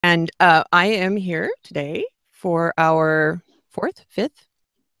And I am here today for our fifth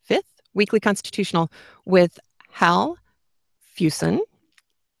weekly constitutional with Hal Fuson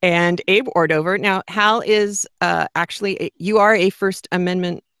and Abe Ordover. Now, Hal is you are a First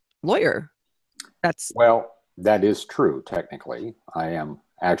Amendment lawyer. Well, that is true, technically. I am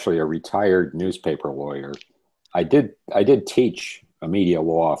actually a retired newspaper lawyer. I did teach a media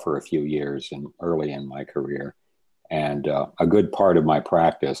law for a few years early in my career. And a good part of my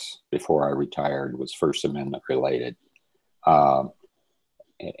practice before I retired was First Amendment related. And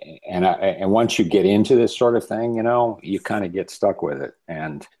once you get into this sort of thing, you kind of get stuck with it.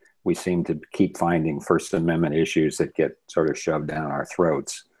 And we seem to keep finding First Amendment issues that get sort of shoved down our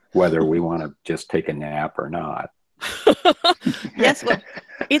throats, whether we want to just take a nap or not. Yes, well,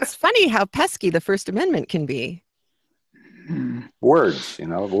 it's funny how pesky the First Amendment can be. Words,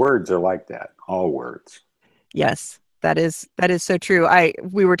 words are like that. All words. Yes, that is so true.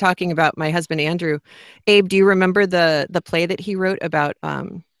 We were talking about my husband Andrew. Abe, do you remember the play that he wrote about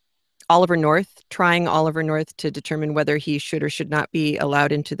Oliver North, trying Oliver North to determine whether he should or should not be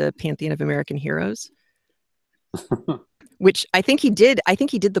allowed into the Pantheon of American Heroes? Which I think he did. I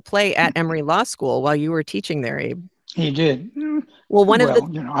think he did the play at Emory Law School while you were teaching there, Abe. He did. Well,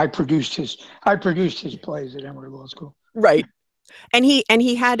 I produced his plays at Emory Law School. Right. And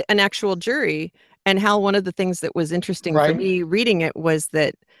he had an actual jury. And Hal, one of the things that was interesting for me reading it was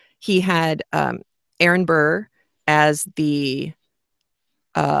that he had Aaron Burr as the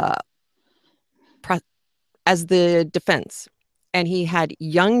defense, and he had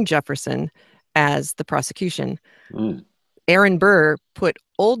young Jefferson as the prosecution. Aaron Burr put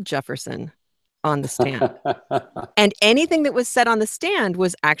old Jefferson on the stand. And anything that was said on the stand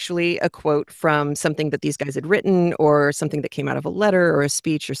was actually a quote from something that these guys had written or something that came out of a letter or a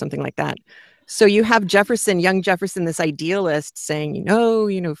speech or something like that. So you have Jefferson, young Jefferson, this idealist saying,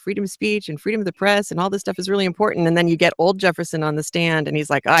 freedom of speech and freedom of the press and all this stuff is really important. And then you get old Jefferson on the stand and he's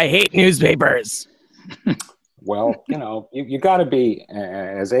like, I hate newspapers. Well, you got to be,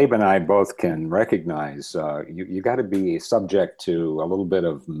 as Abe and I both can recognize, you got to be subject to a little bit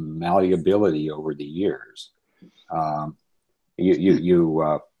of malleability over the years.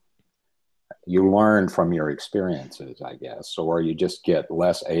 You learn from your experiences, I guess, or you just get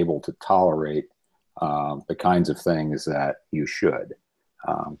less able to tolerate the kinds of things that you should.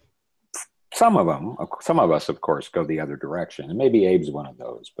 Some of us, of course, go the other direction, and maybe Abe's one of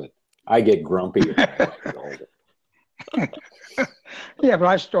those, but I get grumpy as I get older. Yeah, but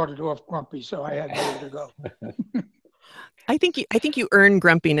I started off grumpy, so I had nowhere to go. I think you earn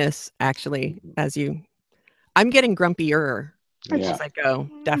grumpiness actually I'm getting grumpier as I go.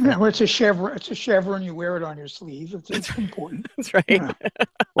 Definitely. Yeah, well, it's a chevron. You wear it on your sleeve. It's important. That's right. Yeah.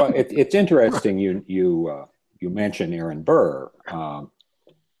 Well, it's interesting. You mentioned Aaron Burr,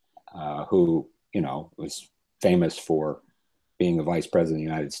 who was famous for being a vice president of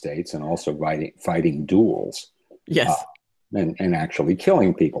the United States and also fighting duels. Yes. And actually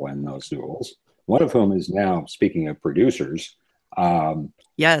killing people in those duels. One of whom is now, speaking of producers,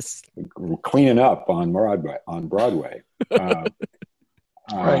 yes, cleaning up on Broadway.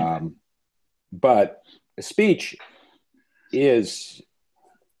 Right. But speech is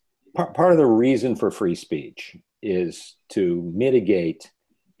part of the reason for free speech is to mitigate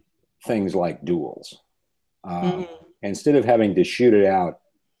things like duels. Instead of having to shoot it out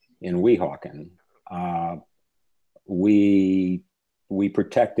in Weehawken, we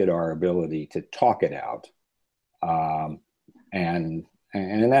protected our ability to talk it out. And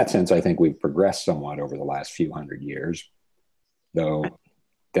in that sense, I think we've progressed somewhat over the last few hundred years, though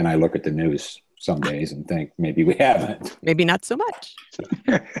then I look at the news some days and think maybe we haven't. Maybe not so much.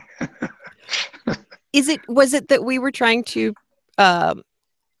 Was it that we were trying to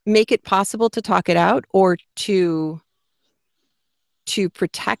make it possible to talk it out, or to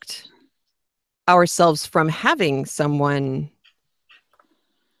protect ourselves from having someone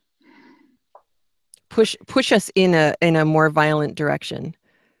push us in a more violent direction?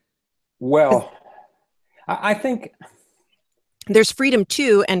 Well, I think there's freedom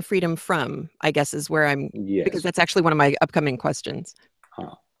to and freedom from, I guess, is where yes. Because that's actually one of my upcoming questions.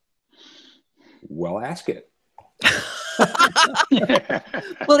 Well, ask it.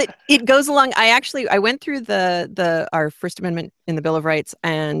 Well, it goes along. I went through our First Amendment in the Bill of Rights,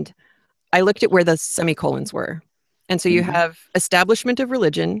 and I looked at where the semicolons were. And so you have establishment of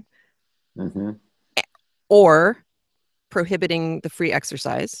religion, or prohibiting the free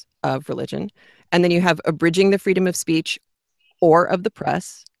exercise of religion. And then you have abridging the freedom of speech or of the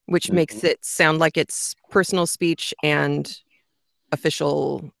press, which makes it sound like it's personal speech and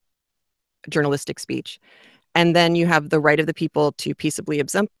official journalistic speech. And then you have the right of the people to peaceably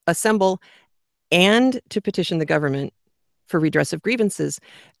assemble and to petition the government for redress of grievances.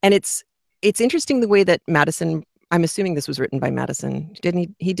 And it's interesting the way that Madison, I'm assuming this was written by Madison. Didn't he?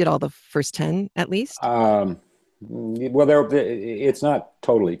 He did all the first 10 at least? Well, it's not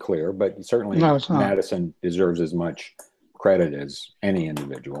totally clear, but certainly No, it's not. Madison deserves as much credit as any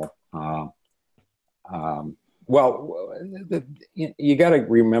individual. Well, you got to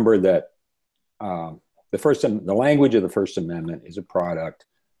remember that the language of the First Amendment is a product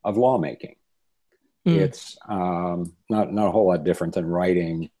of lawmaking. It's not a whole lot different than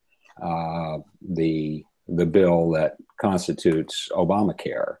writing the bill that constitutes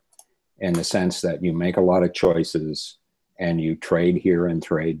Obamacare, in the sense that you make a lot of choices and you trade here and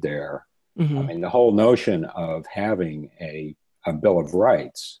trade there. I mean, the whole notion of having a Bill of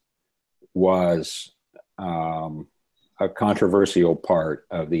Rights was a controversial part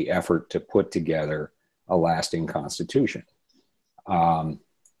of the effort to put together a lasting constitution. And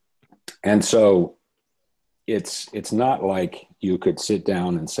so it's not like you could sit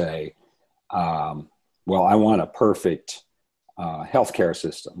down and say, well, I want a perfect healthcare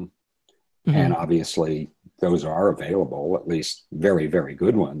system. And obviously those are available, at least very, very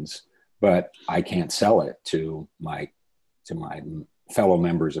good ones, but I can't sell it to my fellow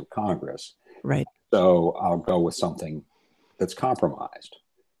members of Congress. Right. So I'll go with something that's compromised.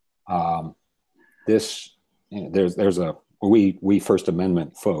 We First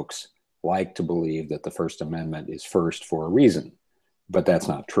Amendment folks like to believe that the First Amendment is first for a reason, but that's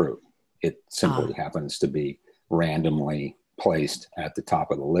not true. It simply happens to be randomly placed at the top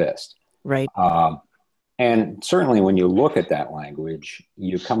of the list. Right. And certainly when you look at that language,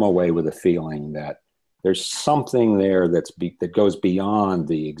 you come away with a feeling that there's something there that goes beyond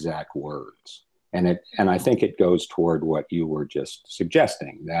the exact words. And I think it goes toward what you were just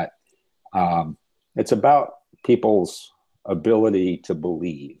suggesting, that it's about people's ability to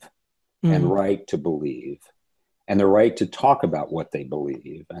believe and right to believe, and the right to talk about what they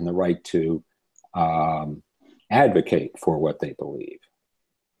believe, and the right to advocate for what they believe.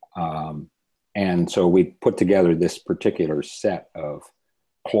 And so we put together this particular set of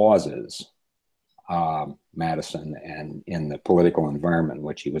clauses, Madison, and in the political environment in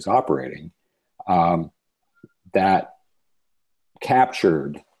which he was operating, that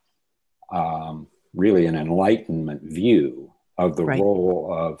captured really an Enlightenment view of the role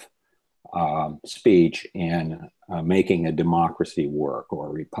of speech in making a democracy work or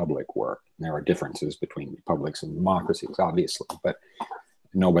a republic work. And there are differences between republics and democracies, obviously, but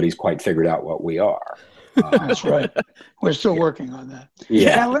nobody's quite figured out what we are. That's right. We're still working on that.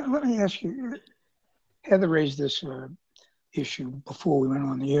 Yeah. Now, let me ask you, Heather raised this issue before we went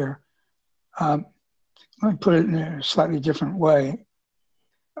on the air. Let me put it in a slightly different way.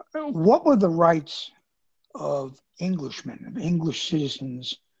 What were the rights of Englishmen, of English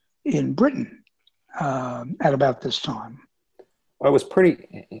citizens in Britain at about this time? Well, it was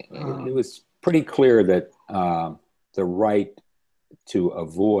pretty clear that the right to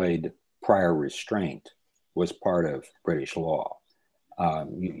avoid prior restraint was part of British law.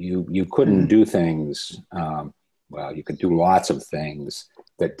 You couldn't do things, well, you could do lots of things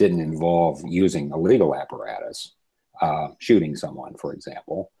that didn't involve using the legal apparatus, shooting someone, for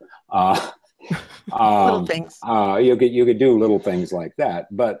example. Little things. You could do little things like that,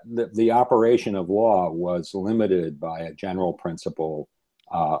 but the operation of law was limited by a general principle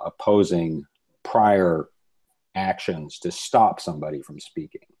opposing prior actions to stop somebody from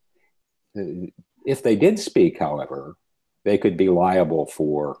speaking. If they did speak, however, they could be liable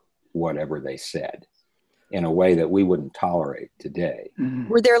for whatever they said in a way that we wouldn't tolerate today.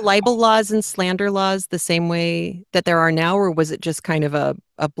 Were there libel laws and slander laws the same way that there are now, or was it just kind of a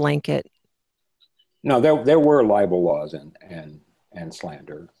blanket? No, there were libel laws and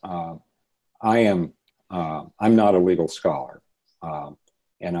slander. I'm not a legal scholar,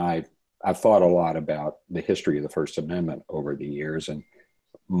 and I've thought a lot about the history of the First Amendment over the years, and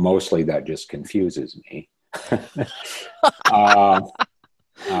mostly that just confuses me.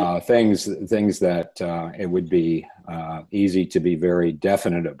 Things that it would be easy to be very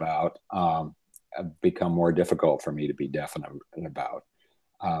definite about become more difficult for me to be definite about.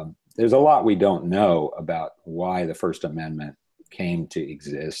 There's a lot we don't know about why the First Amendment came to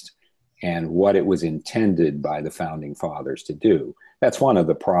exist and what it was intended by the Founding Fathers to do. That's one of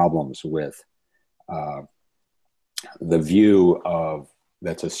the problems with the view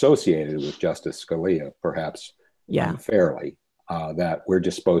that's associated with Justice Scalia, perhaps unfairly, that we're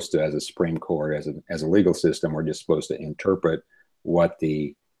just supposed to, as a Supreme Court, as a legal system, we're just supposed to interpret what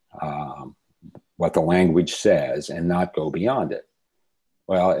the language says and not go beyond it.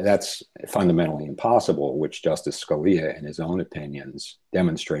 Well, that's fundamentally impossible, which Justice Scalia, in his own opinions,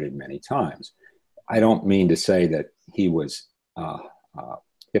 demonstrated many times. I don't mean to say that he was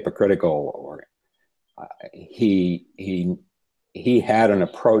hypocritical, or he had an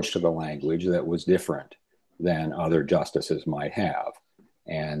approach to the language that was different than other justices might have,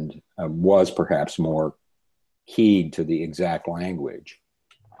 and was perhaps more keyed to the exact language.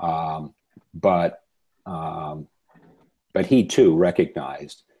 But he too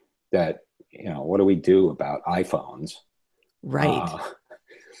recognized that, what do we do about iPhones? Right.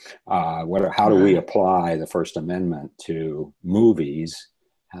 How do we apply the First Amendment to movies?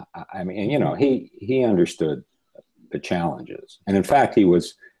 I mean, he understood the challenges. And in fact, he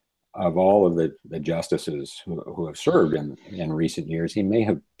was, of all of the justices who have served in recent years, he may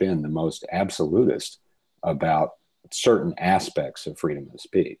have been the most absolutist about certain aspects of freedom of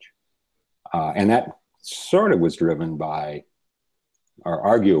speech. And that sort of was driven by, or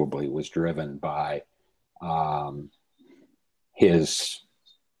arguably was driven by, his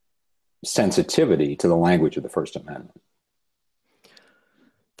sensitivity to the language of the First Amendment.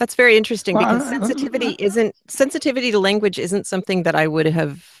 That's very interesting, because sensitivity to language isn't something that I would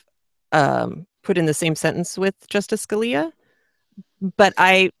have put in the same sentence with Justice Scalia. But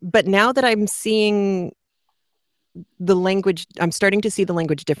now that I'm seeing the language, I'm starting to see the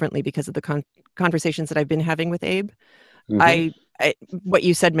language differently because of the conversations that I've been having with Abe. Mm-hmm. What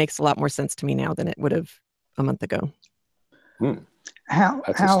you said makes a lot more sense to me now than it would have a month ago. How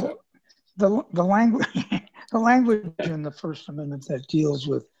the language the language in the First Amendment that deals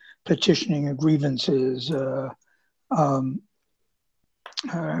with petitioning of grievances, freedom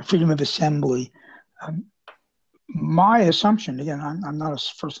of assembly. My assumption, again, I'm not a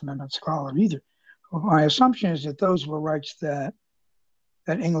First Amendment scholar either. My assumption is that those were rights that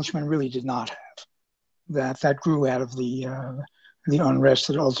Englishmen really did not have. That grew out of the unrest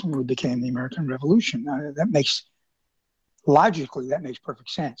that ultimately became the American Revolution. That makes perfect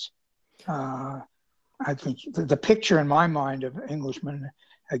sense. I think the picture in my mind of Englishmen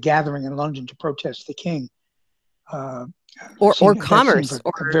gathering in London to protest the king, or commerce,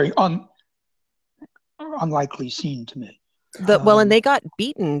 like a very unlikely scene to me. And they got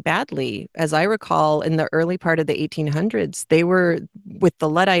beaten badly, as I recall, in the early part of the 1800s. They were, with the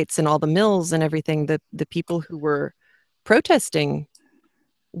Luddites and all the mills and everything, the people who were protesting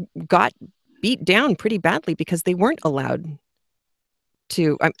got beat down pretty badly because they weren't allowed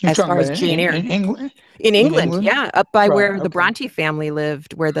to, as far as Jane Eyre. In England, yeah, up by where the Bronte family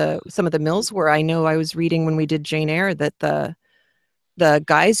lived, where some of the mills were. I know I was reading when we did Jane Eyre that the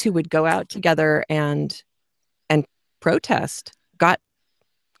guys who would go out together and protest got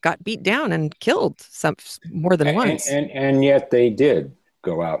beat down and killed more than once. And yet they did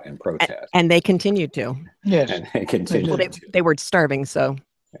go out and protest. And they continued to. Yes. And they continued to. They were starving, so.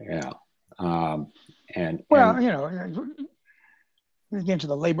 Yeah. Again, to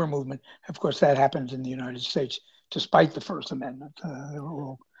the labor movement, of course, that happens in the United States, despite the First Amendment. There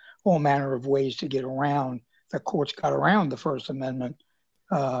were all manner of ways to get around. The courts got around the First Amendment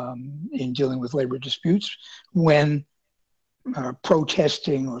in dealing with labor disputes when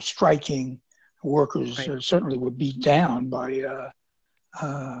protesting or striking workers certainly were beat down by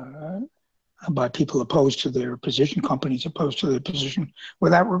people opposed to their position, companies opposed to their position,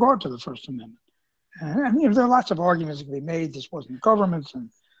 without regard to the First Amendment. And there are lots of arguments that can be made. This wasn't government. And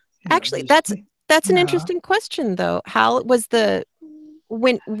actually, that's an interesting question, though. How it was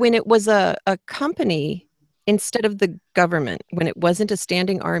when it was a company instead of the government, when it wasn't a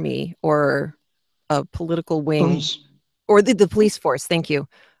standing army or a political wing, police. Or the police force. Thank you,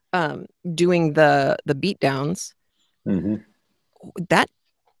 doing the beatdowns. Mm-hmm. That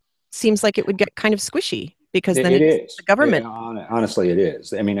seems like it would get kind of squishy, because then it is the government. Honestly, it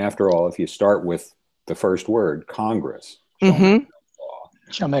is. I mean, after all, if you start with the first word, Congress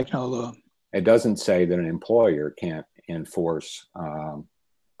shall make no law. It doesn't say that an employer can't enforce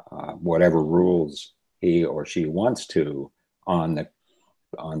whatever rules he or she wants to on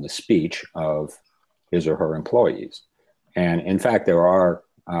the speech of his or her employees. And in fact, there are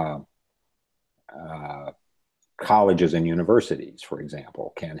colleges and universities, for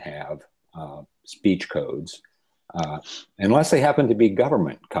example, can have speech codes. Unless they happen to be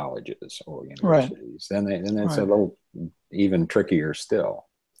government colleges or universities, then it's a little even trickier still.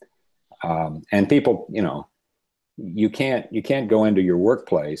 And people, you can't go into your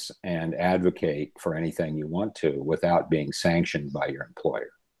workplace and advocate for anything you want to without being sanctioned by your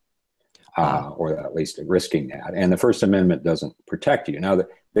employer, or at least risking that. And the First Amendment doesn't protect you. Now,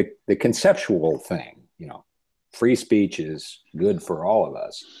 the conceptual thing, free speech is good for all of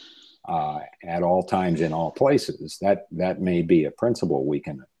us. at all times in all places, that may be a principle we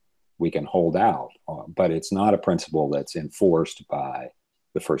can hold out, but it's not a principle that's enforced by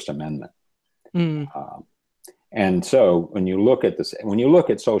the First Amendment. And so when you look at this, when you look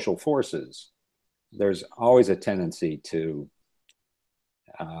at social forces, there's always a tendency to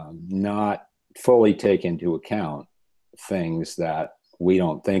not fully take into account things that we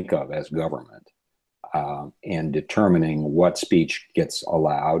don't think of as government in determining what speech gets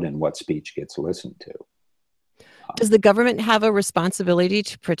allowed and what speech gets listened to. Does the government have a responsibility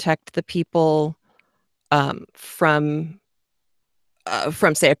to protect the people from,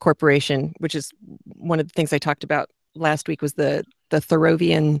 say, a corporation, which is one of the things I talked about last week, was the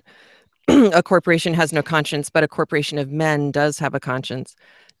Thoreauvian, a corporation has no conscience, but a corporation of men does have a conscience.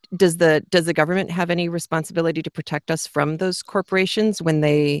 Does the government have any responsibility to protect us from those corporations when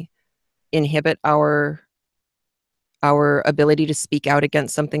they inhibit our ability to speak out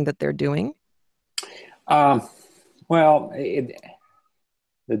against something that they're doing? Well,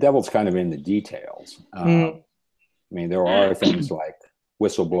 the devil's kind of in the details. I mean, there are things like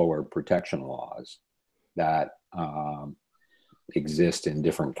whistleblower protection laws that exist in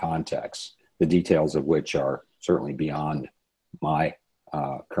different contexts, the details of which are certainly beyond my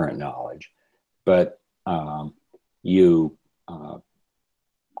current knowledge. But you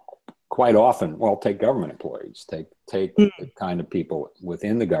quite often, well, take government employees, take the kind of people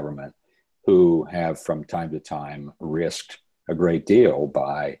within the government who have from time to time risked a great deal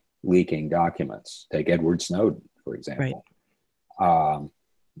by leaking documents. Take Edward Snowden, for example. Right.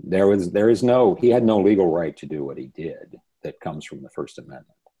 He had no legal right to do what he did that comes from the First Amendment.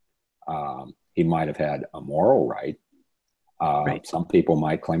 He might have had a moral right. Right. Some people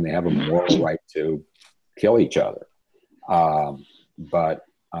might claim they have a moral right to kill each other. But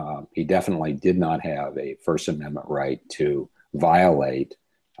he definitely did not have a First Amendment right to violate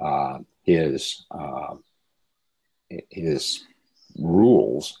his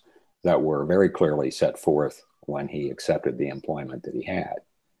rules that were very clearly set forth when he accepted the employment that he had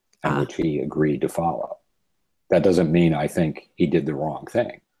and which he agreed to follow. That doesn't mean I think he did the wrong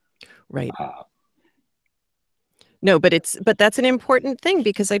thing. Right. No, but that's an important thing,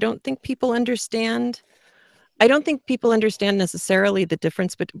 because I don't think people understand necessarily the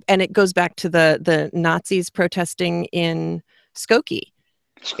difference. But and it goes back to the Nazis protesting in Skokie.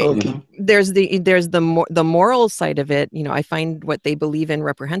 There's the moral side of it. You know, I find what they believe in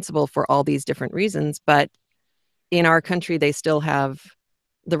reprehensible for all these different reasons, but in our country, they still have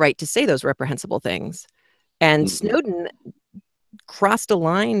the right to say those reprehensible things. And Snowden crossed a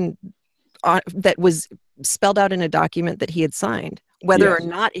line that was spelled out in a document that he had signed. Whether or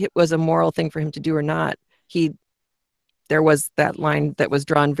not it was a moral thing for him to do or not, there was that line that was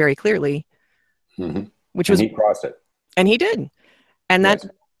drawn very clearly, which was, he crossed it, and he did. And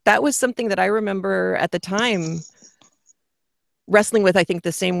that was something that I remember at the time wrestling with. I think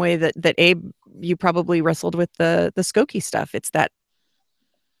the same way that Abe, you probably wrestled with the Skokie stuff.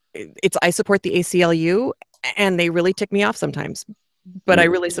 I support the ACLU, and they really tick me off sometimes, but I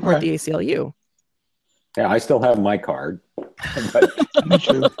really support the ACLU. Yeah, I still have my card. But me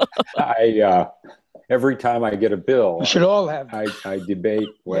too. Every time I get a bill, we should all have. I debate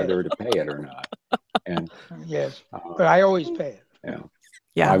whether to pay it or not. And yes, but I always pay it.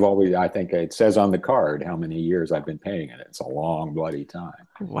 Yeah. I think it says on the card how many years I've been paying it. It's a long bloody time.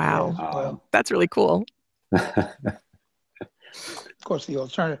 Wow. That's really cool. Of course, the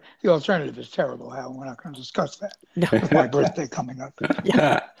alternative is terrible, Hal. We're not going to discuss that. No. With my birthday coming up.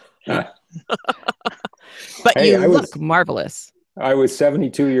 But hey, you look marvelous. I was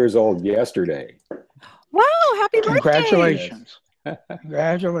 72 years old yesterday. Wow, happy birthday. Congratulations.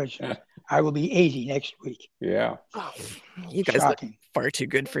 Congratulations. I will be 80 next week. Yeah. Oh, you guys look far too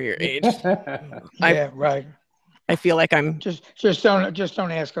good for your age. Right. I feel like I'm just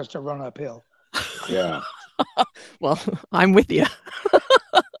don't ask us to run uphill. Yeah. Well, I'm with you.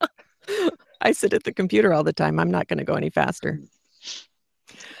 I sit at the computer all the time. I'm not going to go any faster.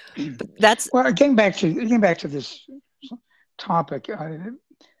 But getting back to this topic.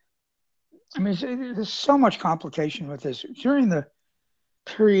 I mean, there's so much complication with this during the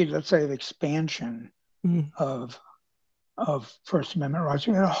period, let's say, of expansion of First Amendment rights.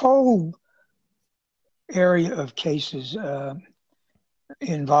 We had a whole area of cases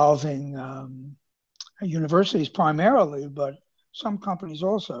involving universities primarily, but some companies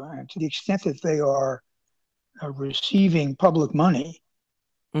also, and to the extent that they are receiving public money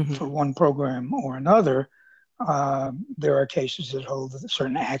for one program or another, there are cases that hold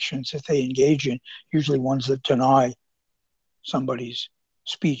certain actions that they engage in, usually ones that deny somebody's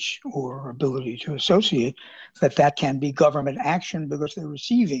speech or ability to associate, that can be government action because they're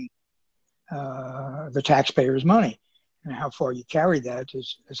receiving the taxpayers' money. And how far you carry that,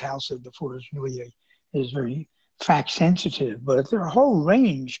 as Hal said before, is very fact sensitive. But there are a whole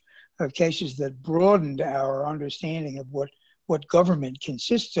range of cases that broadened our understanding of what government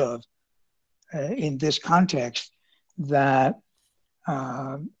consists of in this context that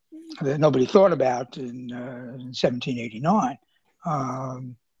nobody thought about in 1789.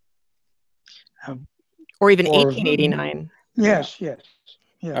 Or even 1889. Yes. I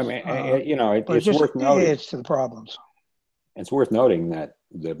mean, it's worth noting. It's to the problems. It's worth noting that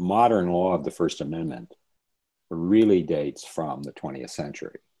the modern law of the First Amendment really dates from the 20th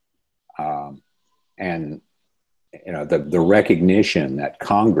century. And the recognition that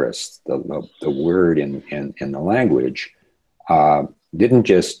Congress, the word in the language, didn't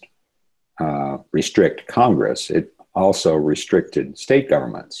just restrict Congress, it also restricted state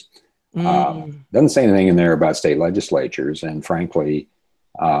governments. Doesn't say anything in there about state legislatures, and frankly,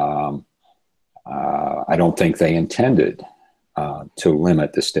 I don't think they intended to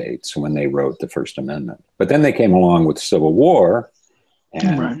limit the states when they wrote the First Amendment. But then they came along with the Civil War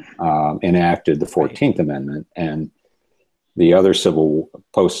and enacted the 14th Amendment and the other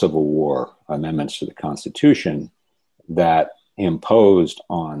post-Civil War amendments to the Constitution that imposed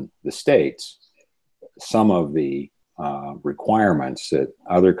on the states some of the requirements that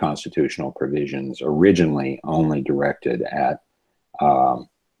other constitutional provisions originally only directed at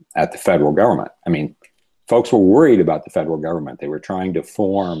the federal government. I mean, folks were worried about the federal government. They were trying to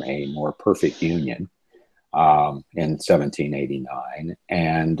form a more perfect union in 1789,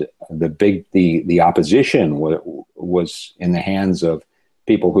 and the opposition was in the hands of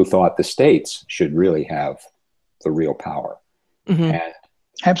people who thought the states should really have the real power. Mm-hmm. And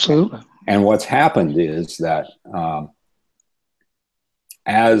absolutely. And what's happened is that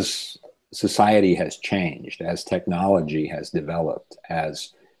as society has changed, as technology has developed,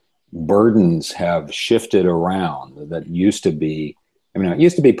 as burdens have shifted around, that used to be, it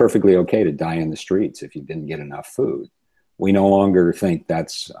used to be perfectly okay to die in the streets if you didn't get enough food. We no longer think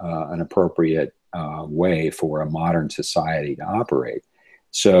that's an appropriate way for a modern society to operate.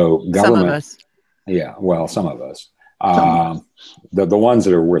 So government, some of us. Yeah, well, some of us. The ones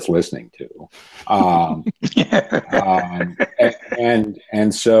that are worth listening to.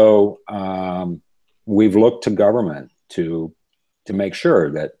 And so we've looked to government to make sure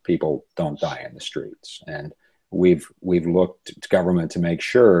that people don't die in the streets. And we've looked to government to make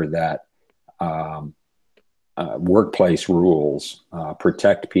sure that workplace rules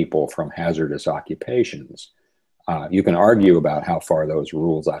protect people from hazardous occupations. You can argue about how far those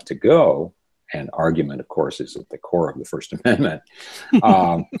rules ought to go. And argument, of course, is at the core of the First Amendment.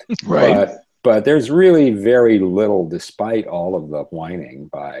 Right. But there's really very little, despite all of the whining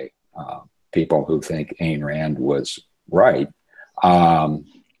by people who think Ayn Rand was right. The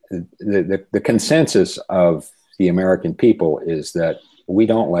consensus of the American people is that we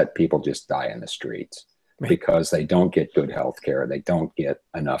don't let people just die in the streets because they don't get good health care. They don't get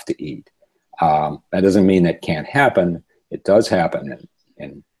enough to eat. That doesn't mean that can't happen. It does happen,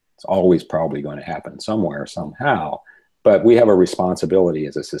 and it's always probably going to happen somewhere, somehow. But we have a responsibility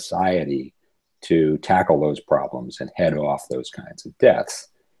as a society to tackle those problems and head off those kinds of deaths.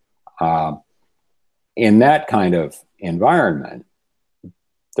 In that kind of environment,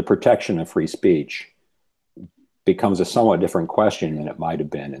 the protection of free speech becomes a somewhat different question than it might have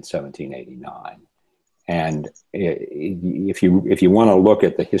been in 1789. And if you want to look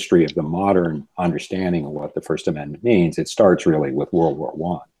at the history of the modern understanding of what the First Amendment means, it starts really with World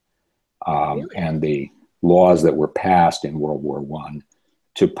War I and the laws that were passed in World War I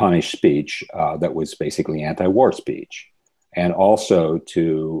to punish speech that was basically anti-war speech, and also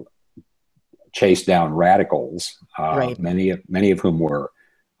to chase down radicals, many of whom were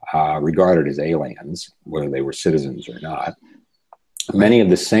regarded as aliens, whether they were citizens or not. Many of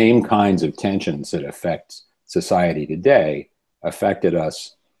the same kinds of tensions that affect society today affected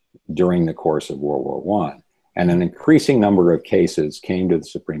us during the course of World War I. And an increasing number of cases came to the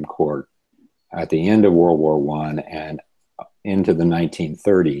Supreme Court at the end of World War I and into the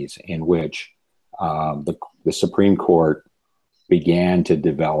 1930s, in which the Supreme Court began to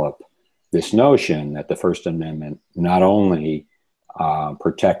develop this notion that the First Amendment not only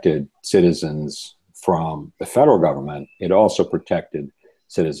protected citizens from the federal government, it also protected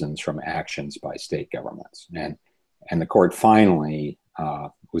citizens from actions by state governments. And the court finally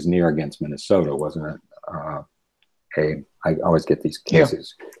was Near against Minnesota, wasn't it? I always get these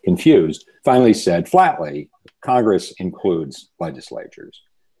cases confused, finally said flatly, Congress includes legislatures.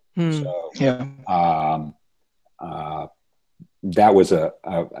 So that was a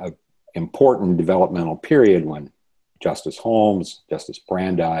important developmental period when Justice Holmes, Justice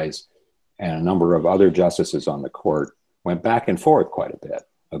Brandeis, and a number of other justices on the court went back and forth quite a bit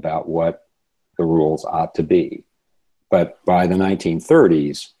about what the rules ought to be. But by the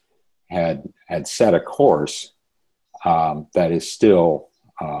 1930s, had set a course that is still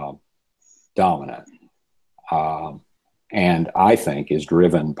dominant. And I think is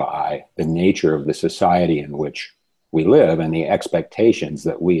driven by the nature of the society in which we live and the expectations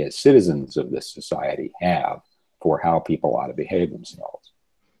that we as citizens of this society have for how people ought to behave themselves.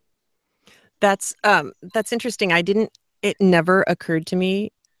 That's interesting. It never occurred to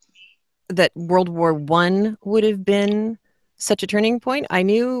me that World War I would have been such a turning point. I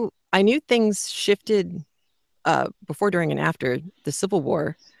knew things shifted before, during, and after the Civil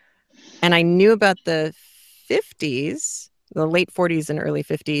War. And I knew about the 50s, the late 40s and early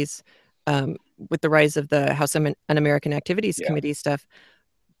 50s, with the rise of the House Un-American Activities Committee stuff.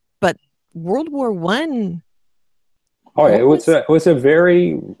 But World War I. Oh, it was a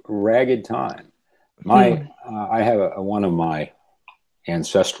very ragged time. I have one of my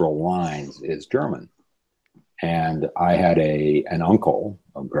ancestral lines is German, and I had an uncle,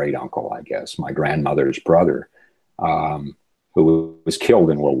 a great uncle, I guess, my grandmother's brother, who was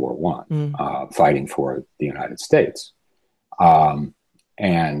killed in World War I, fighting for the United States.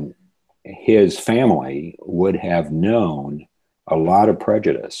 And his family would have known a lot of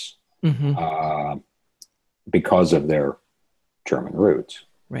prejudice because of their German roots.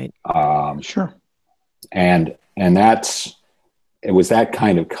 Right. Sure. And it was that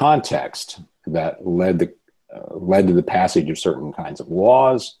kind of context that led to the passage of certain kinds of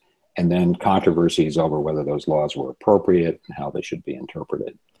laws, and then controversies over whether those laws were appropriate and how they should be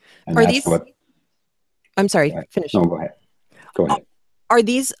interpreted. And I'm sorry, finish. No, go ahead. Go ahead. Are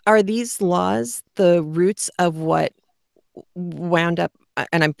these laws the roots of what wound up,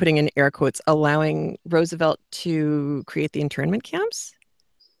 and I'm putting in air quotes, allowing Roosevelt to create the internment camps?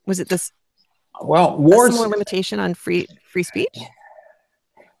 Was it this? Well, a similar limitation on free speech?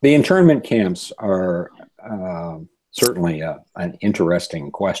 The internment camps are certainly an interesting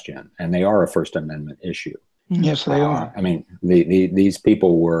question, and they are a First Amendment issue. Yes, they are. I mean, these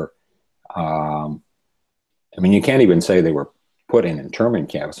people were. You can't even say they were put in internment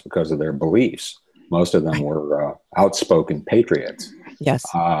camps because of their beliefs. Most of them were outspoken patriots. Yes.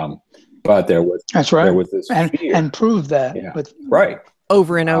 But there was There was this fear. And proved that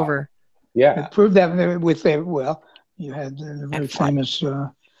over and over. Yeah. It proved that with you had the very famous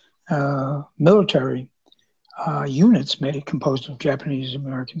military units composed of Japanese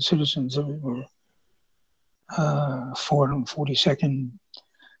American citizens that were 442nd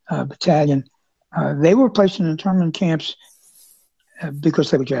Battalion. They were placed in internment camps because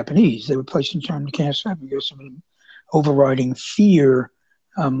they were Japanese. They were placed in internment camps because of an overriding fear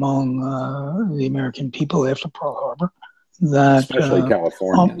among the American people after Pearl Harbor, that especially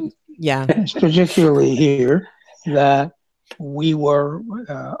California, particularly here, that we were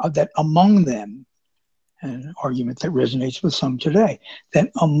that among them, an argument that resonates with some today, that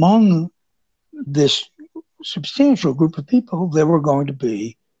among this substantial group of people, there were going to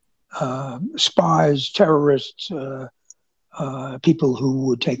be spies, terrorists, people who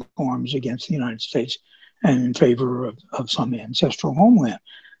would take arms against the United States and in favor of some ancestral homeland.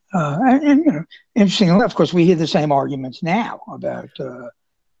 And interesting enough, of course, we hear the same arguments now about.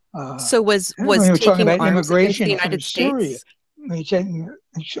 So was we're talking about arms immigration against the United States?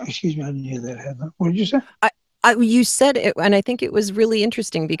 Excuse me, I didn't hear that, Heather. What did you say? You said it, and I think it was really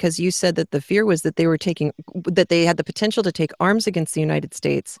interesting because you said that the fear was that they had the potential to take arms against the United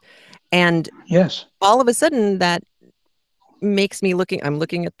States, and yes, all of a sudden that makes me I'm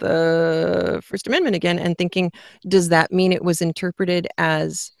looking at the First Amendment again and thinking, does that mean it was interpreted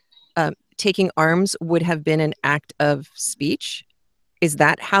as taking arms would have been an act of speech? Is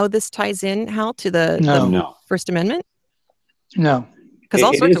that how this ties in, Hal, to the First Amendment? No. Because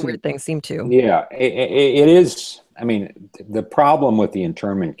all sorts of weird things seem to. Yeah, it is. I mean, the problem with the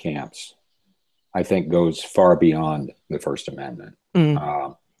internment camps, I think, goes far beyond the First Amendment.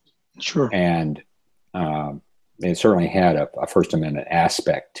 Sure. And it certainly had a First Amendment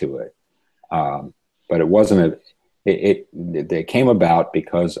aspect to it. But it wasn't they came about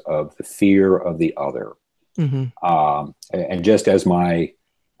because of the fear of the other. And just as my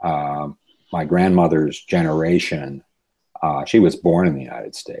grandmother's generation, she was born in the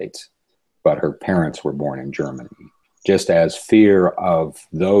United States, but her parents were born in Germany. Just as fear of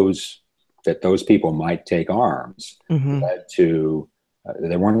those people might take arms led to,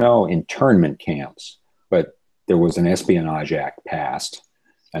 there were no internment camps, but there was an Espionage Act passed,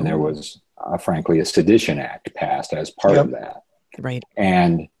 and there was, frankly, a Sedition Act passed as part of that. Right.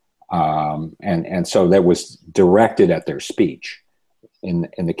 And so that was directed at their speech. in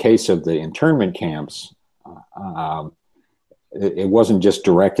the case of the internment camps, it wasn't just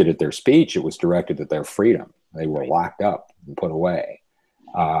directed at their speech; it was directed at their freedom. They were locked up and put away,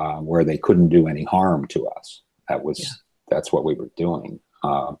 where they couldn't do any harm to us. That's what we were doing.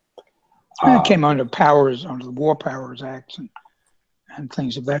 It came under the War Powers Act and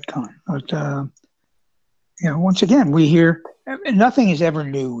things of that kind. But once again, we hear nothing is ever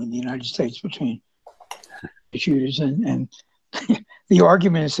new in the United States between issues and the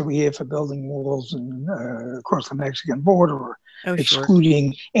arguments that we hear for building walls and across the Mexican border or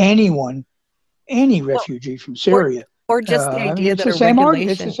excluding any refugee from Syria, or just the idea that it's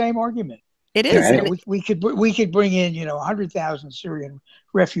the same argument. It is. We could bring in 100,000 Syrian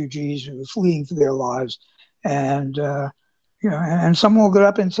refugees who are fleeing for their lives, and and someone will get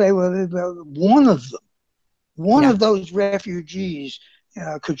up and say, well, one of those refugees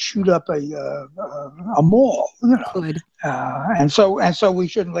could shoot up a mall, and so we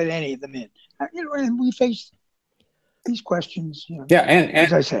shouldn't let any of them in. And we face these questions. And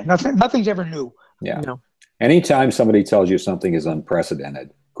as I say, nothing's ever new. Yeah. No. Anytime somebody tells you something is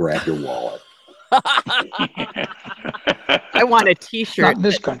unprecedented, grab your wallet. I want a T-shirt. Not in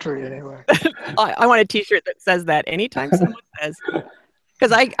this country, anyway. I want a T-shirt that says that anytime someone says.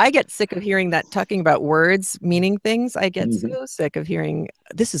 Because I get sick of hearing that, talking about words meaning things. I get so sick of hearing,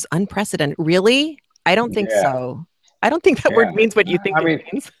 this is unprecedented. Really? I don't think so. I don't think that word means what you think it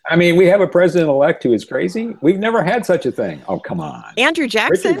means. I mean, we have a president-elect who is crazy. We've never had such a thing. Oh, come on. Andrew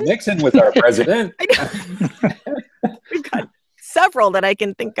Jackson. Richard Nixon was our president. We've got several that I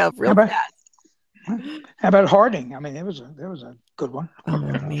can think of real fast. How about Harding? I mean, there was a good one. Oh,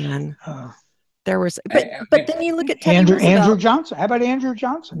 man. There was, but then you look at Andrew Johnson. How about Andrew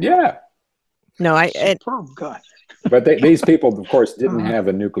Johnson? Yeah. No, superb guy. But these people, of course, didn't have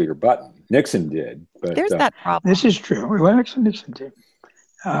a nuclear button. Nixon did. But there's that problem. This is true. Well, Nixon did.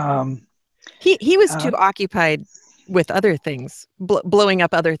 He was too occupied with other things, blowing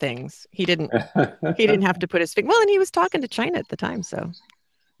up other things. He didn't have to put his finger. Well, and he was talking to China at the time, so.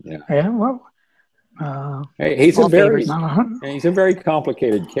 Yeah. Well. He's a very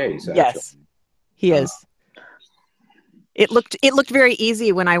complicated case. Actually. Yes, he is. It looked very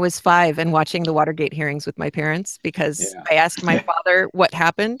easy when I was 5 and watching the Watergate hearings with my parents, because I asked my father what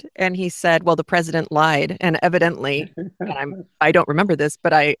happened, and he said, well, the president lied. And evidently, and I don't remember this,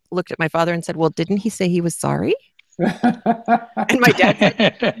 but I looked at my father and said, well, didn't he say he was sorry? And my dad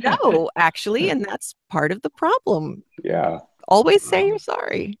said, no, actually, and that's part of the problem. Yeah. Always say you're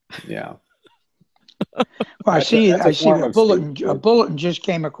sorry. Yeah. Well, I see a bulletin just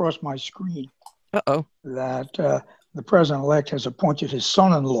came across my screen. That the president-elect has appointed his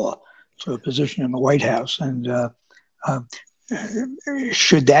son-in-law to a position in the White House. And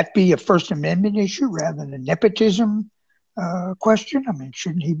should that be a First Amendment issue rather than a nepotism question? I mean,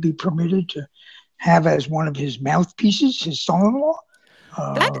 shouldn't he be permitted to have as one of his mouthpieces his son-in-law?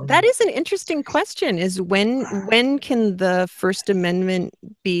 That is an interesting question, is when can the First Amendment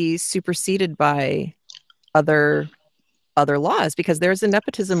be superseded by other laws? Because there's a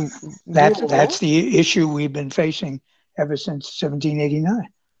nepotism. That's the issue we've been facing ever since 1789.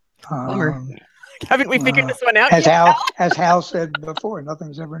 Haven't we figured this one out? As Hal said before,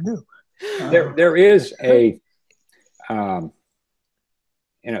 nothing's ever new. There is there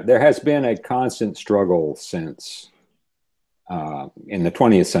has been a constant struggle since in the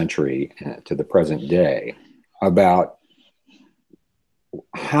 20th century to the present day about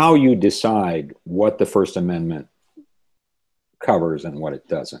how you decide what the First Amendment covers and what it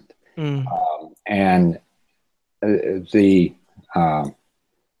doesn't. And a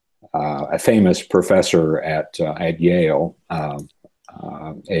famous professor at Yale,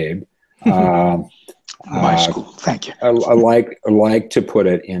 Abe, my school, thank you. I like to put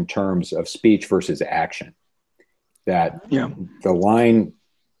it in terms of speech versus action. That the line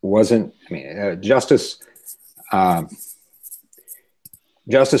wasn't. I mean, Justice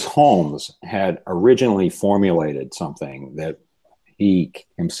Holmes had originally formulated something that he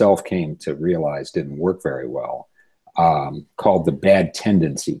himself came to realize didn't work very well, called the bad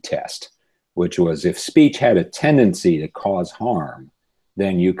tendency test, which was if speech had a tendency to cause harm,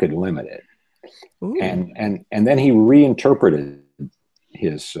 then you could limit it. And then he reinterpreted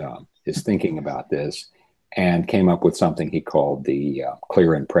his thinking about this and came up with something he called the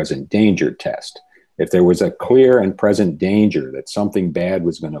clear and present danger test. If there was a clear and present danger that something bad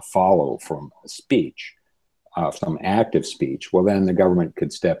was going to follow from a speech, some active speech, well, then the government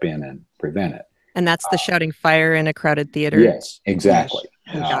could step in and prevent it. And that's the shouting fire in a crowded theater? Yes, exactly.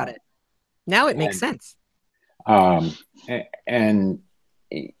 Yes. Got it. Now it makes sense. And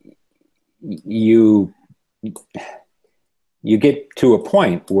you you get to a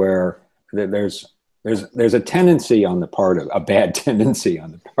point where there's a tendency on the part of a bad tendency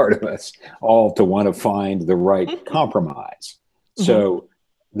on the part of us all to want to find the right compromise. Mm-hmm. So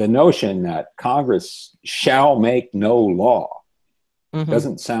the notion that Congress shall make no law mm-hmm.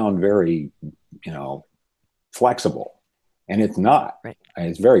 doesn't sound very, flexible, and it's not. Right.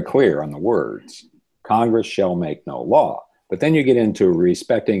 It's very clear on the words. Congress shall make no law. But then you get into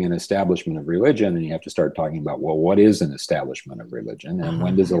respecting an establishment of religion, and you have to start talking about, well, what is an establishment of religion, and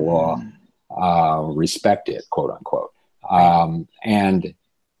when does a law respect it, quote unquote? Right. And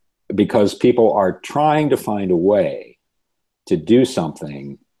because people are trying to find a way to do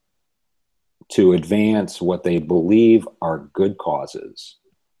something to advance what they believe are good causes,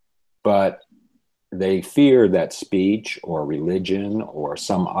 but they fear that speech or religion or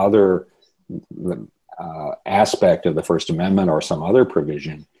some other aspect of the First Amendment or some other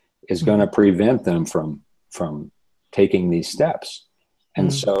provision is going to prevent them from taking these steps.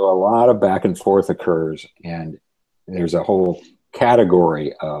 And so a lot of back and forth occurs, and there's a whole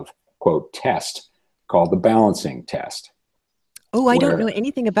category of, quote, test called the balancing test. Oh, I don't know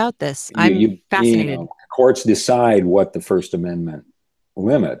anything about this. I'm fascinated. Courts decide what the First Amendment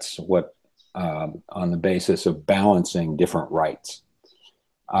limits, on the basis of balancing different rights.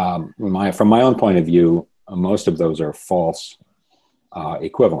 From my own point of view, most of those are false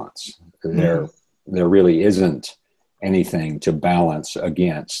equivalents. There really isn't anything to balance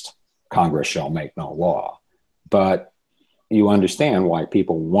against Congress shall make no law. But you understand why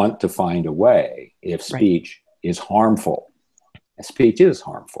people want to find a way if speech is harmful. And speech is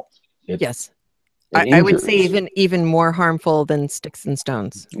harmful. Yes. I would say even more harmful than sticks and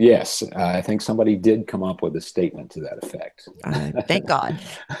stones. Yes, I think somebody did come up with a statement to that effect. Thank God.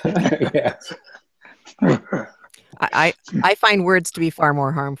 Yes. I find words to be far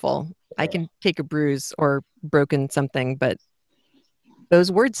more harmful. I can take a bruise or broken something, but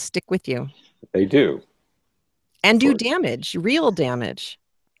those words stick with you. They do. And do damage, real damage.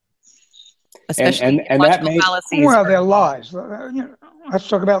 Especially and that fallacies. Well, they're lies. Let's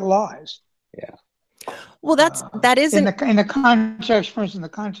talk about lies. Yeah. Well, that isn't in the context, for instance, in the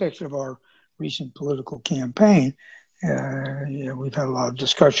context of our recent political campaign. We've had a lot of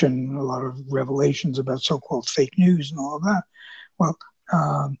discussion, a lot of revelations about so-called fake news and all of that. Well,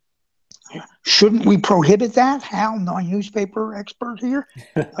 shouldn't we prohibit that? Hal, non-newspaper expert here.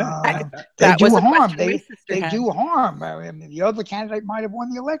 They do harm. They do harm. I mean, the other candidate might have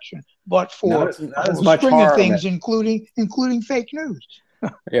won the election, but for a string of things, including fake news.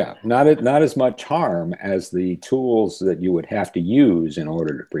 Yeah, not as much harm as the tools that you would have to use in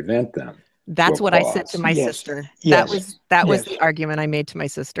order to prevent them. That's what I said to my sister. That was the argument I made to my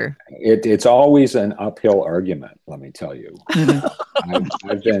sister. It's always an uphill argument, let me tell you.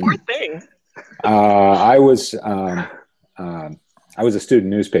 I've been. Poor thing. I was a student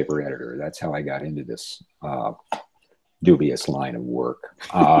newspaper editor. That's how I got into this dubious line of work.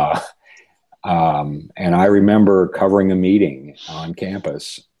 And I remember covering a meeting on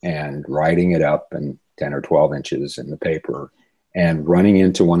campus and writing it up in 10 or 12 inches in the paper and running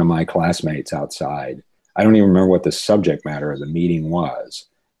into one of my classmates outside. I don't even remember what the subject matter of the meeting was,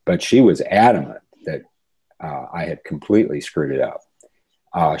 but she was adamant that I had completely screwed it up.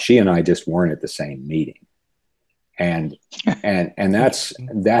 She and I just weren't at the same meeting. And that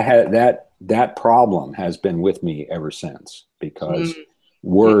problem has been with me ever since, because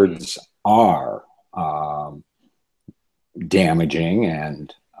words are damaging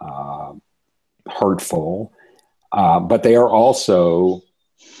and hurtful, but they are also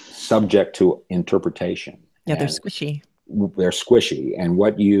subject to interpretation. Yeah, they're squishy. They're squishy. And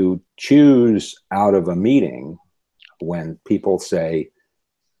what you choose out of a meeting when people say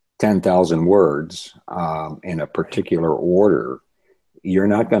 10,000 words in a particular order, you're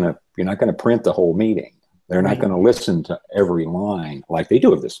not going to print the whole meeting. They're not going to listen to every line like they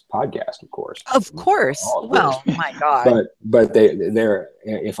do of this podcast, of course. Of course. Well, my God. But they're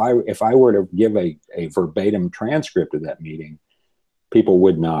if I were to give a verbatim transcript of that meeting, people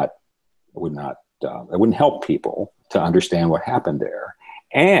would not it wouldn't help people to understand what happened there.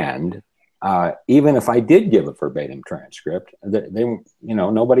 And even if I did give a verbatim transcript,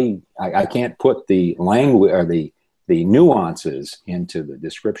 I can't put the language or the nuances into the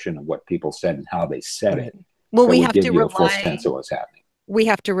description of what people said and how they said it. Well, we have to rely. A full sense of what's happening. We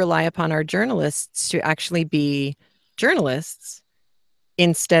have to rely upon our journalists to actually be journalists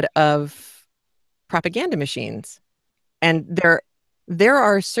instead of propaganda machines. And there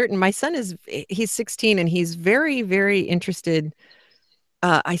are certain. My son he's 16 and he's very, very interested.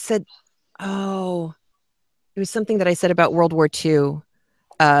 I said, it was something that I said about World War II.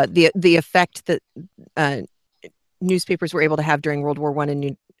 The effect that newspapers were able to have during World War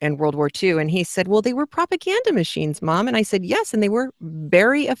I and World War II. And he said, well, they were propaganda machines, Mom. And I said, yes, and they were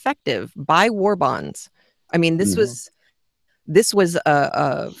very effective. Buy war bonds. I mean, this was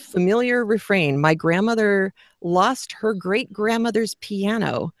a familiar refrain. My grandmother lost her great-grandmother's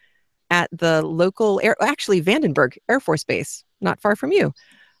piano at the local actually Vandenberg Air Force Base, not far from you.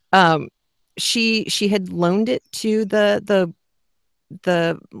 She had loaned it to the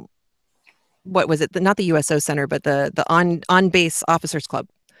what was it? Not the USO Center, but the on base officers club.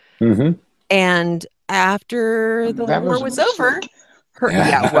 Mm-hmm. And after the war was over,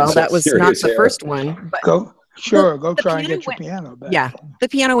 well, that was not the first one. But go try and get your piano back. Yeah, the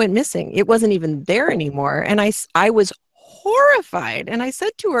piano went missing. It wasn't even there anymore. And I was horrified. And I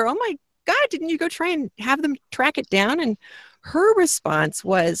said to her, "Oh my God, didn't you go try and have them track it down?" And her response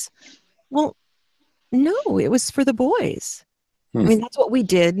was, "Well, no, it was for the boys. I mean, that's what we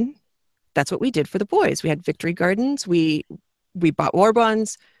did. That's what we did for the boys. We had victory gardens. We bought war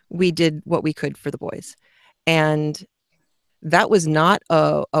bonds. We did what we could for the boys." And that was not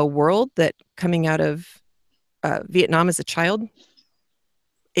a world that coming out of Vietnam as a child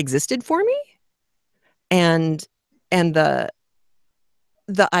existed for me. And the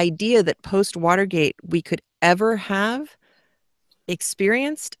idea that post Watergate we could ever have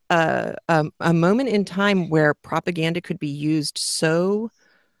experienced a moment in time where propaganda could be used so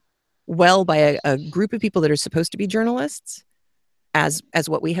well by a group of people that are supposed to be journalists as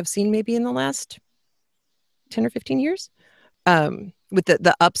what we have seen maybe in the last 10 or 15 years, with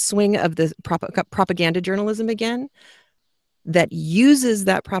the upswing of the propaganda journalism again, that uses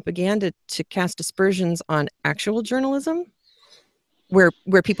that propaganda to cast aspersions on actual journalism where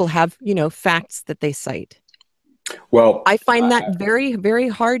people have, facts that they cite. Well, I find that very, very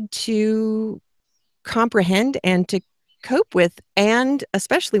hard to comprehend and to cope with, and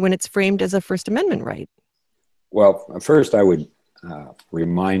especially when it's framed as a First Amendment right. Well, first I would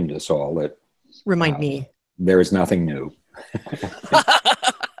remind us all that there is nothing new.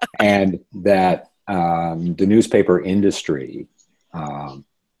 And that the newspaper industry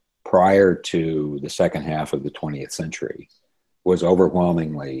prior to the second half of the 20th century was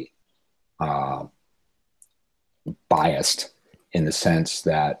overwhelmingly biased in the sense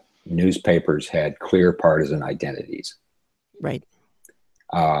that newspapers had clear partisan identities. Right.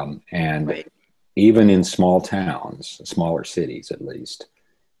 And even in small towns, smaller cities at least,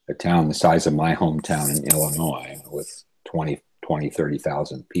 a town the size of my hometown in Illinois with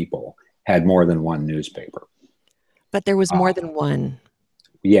 30,000 people had more than one newspaper. But there was more than one.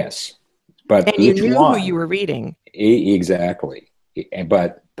 Yes. But and you knew who you were reading. Exactly.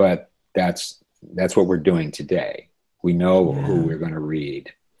 But that's what we're doing today. We know who we're going to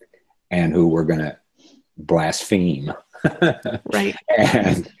read and who we're going to blaspheme. Right.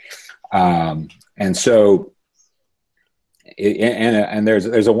 And so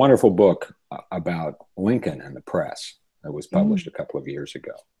there's a wonderful book about Lincoln and the press that was published a couple of years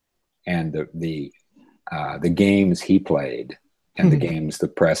ago, and the games he played and the games the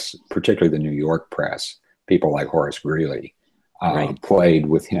press, particularly the New York press, people like Horace Greeley, played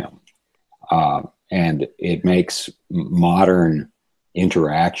with him. And it makes modern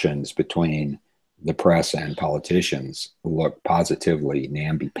interactions between the press and politicians look positively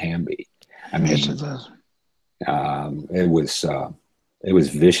namby-pamby. I mean, yes, it does. It was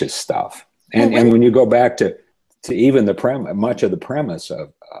vicious stuff. And when you go back to even much of the premise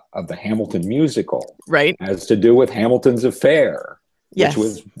of the Hamilton musical, right, has to do with Hamilton's affair, which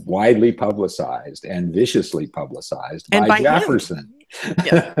was widely publicized and viciously publicized by Jefferson.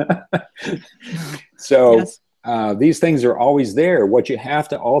 Yes. So these things are always there. What you have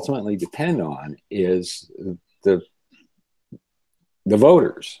to ultimately depend on is the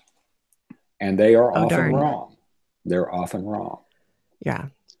voters, and they are often wrong. They're often wrong. Yeah.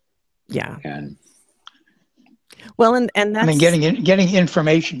 And well, and that's, I mean, getting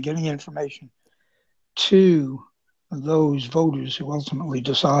information to those voters who ultimately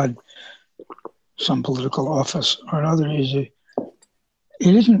decide some political office or another it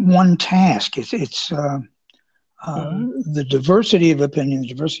isn't one task. It's the diversity of opinion, the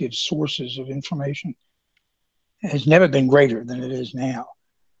diversity of sources of information has never been greater than it is now.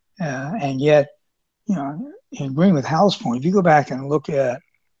 And yet, in agreeing with Hal's point, if you go back and look at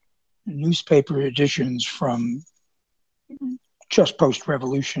newspaper editions from just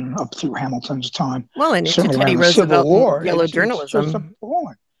post-revolution up through Hamilton's time, well, and into Teddy Roosevelt War, yellow journalism, it's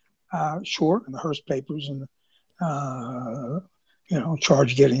appalling. Sure, and the Hearst papers and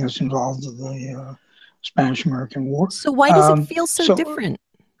charge getting us involved in the Spanish-American War. So why does it feel so different?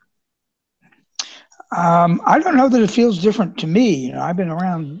 I don't know that it feels different to me. I've been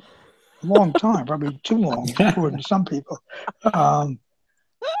around long time, probably too long, according to some people.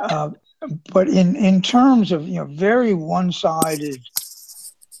 But in terms of very one-sided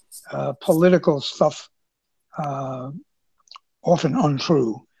political stuff, often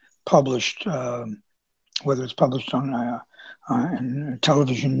untrue, published, whether it's published on in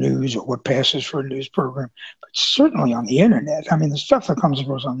television news or what passes for a news program, but certainly on the internet. I mean, the stuff that comes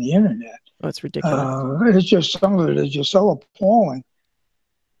across on the internet. Oh, it's ridiculous. It's just, some of it is just so appalling.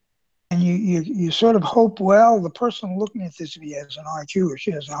 And you sort of hope, well, the person looking at this, if he has an IQ or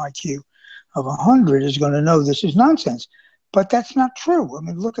she has an IQ of 100, is going to know this is nonsense. But that's not true. I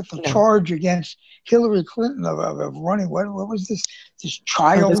mean, look at the charge against Hillary Clinton of running. What was this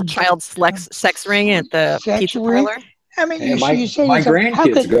child? This child sex ring at the pizza parlor. I mean, you say my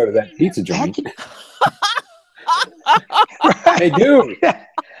grandkids go to that pizza joint. They do.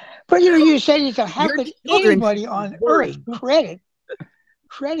 But you say to yourself, how could anybody on earth credit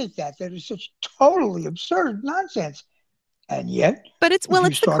that is such totally absurd nonsense? And yet, but it's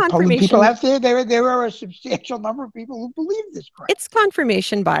the confirmation. People out there are a substantial number of people who believe this crap. It's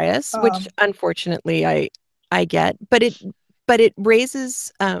confirmation bias, which unfortunately I get, but it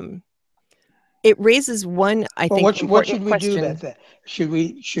raises one, I think. What should we do about that? Should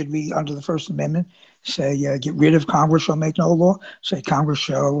we under the First Amendment say get rid of Congress shall make no law? Say Congress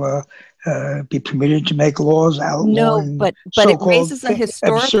shall be permitted to make laws outlawing but it raises a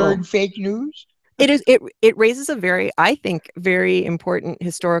historical absurd fake news. It raises a very important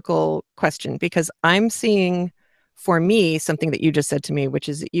historical question, because I'm seeing, for me, something that you just said to me, which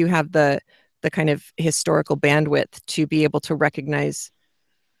is that you have the kind of historical bandwidth to be able to recognize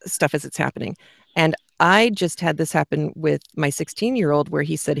stuff as it's happening. And I just had this happen with my 16-year-old, where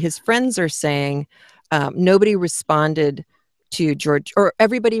he said his friends are saying nobody responded to George, or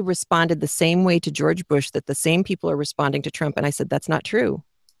everybody responded the same way to George Bush that the same people are responding to Trump. And I said, that's not true.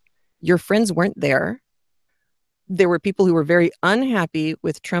 Your friends weren't there. There were people who were very unhappy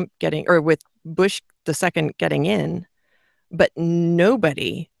with Trump with Bush II getting in, but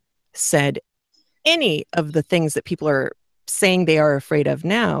nobody said any of the things that people are saying they are afraid of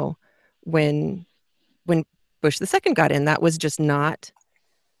now when Bush II got in. That was just not,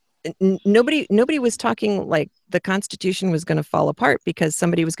 nobody was talking like the Constitution was going to fall apart because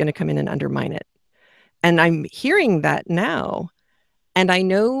somebody was going to come in and undermine it. And I'm hearing that now. And I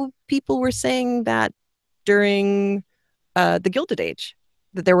know people were saying that during the Gilded Age,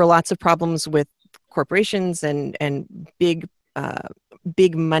 that there were lots of problems with corporations and big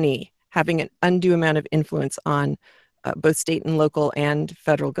money having an undue amount of influence on both state and local and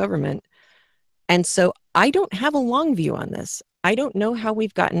federal government. And so I don't have a long view on this. I don't know how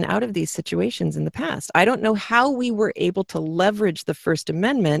we've gotten out of these situations in the past. I don't know how we were able to leverage the First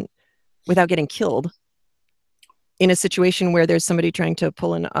Amendment without getting killed in a situation where there's somebody trying to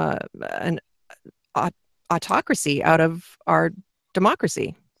pull an autocracy out of our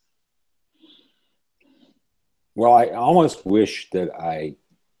democracy. Well, I almost wish that I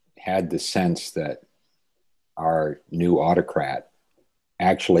had the sense that our new autocrat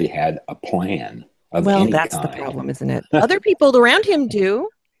actually had a plan of any kind. Well, that's the problem, isn't it? Other people around him do.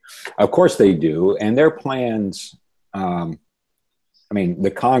 Of course they do. And their plans,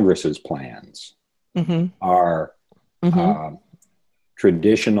 the Congress's plans are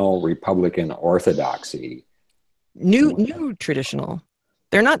traditional Republican orthodoxy. New traditional.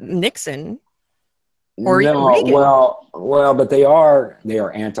 They're not Nixon or no, Reagan. Well, but they are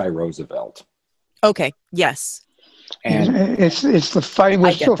anti-Roosevelt. Okay. Yes. And it's the fighting.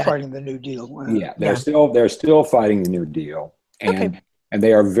 We're still fighting the New Deal. They're still fighting the New Deal, and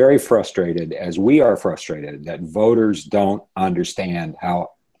they are very frustrated, as we are frustrated, that voters don't understand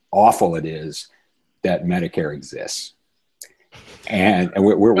how awful it is that Medicare exists. And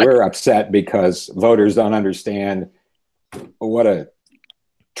we're upset because voters don't understand what a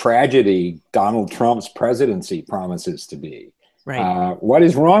tragedy Donald Trump's presidency promises to be. Right. What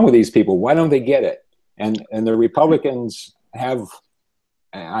is wrong with these people? Why don't they get it? And the Republicans have,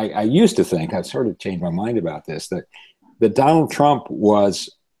 I used to think, I've sort of changed my mind about this, that Donald Trump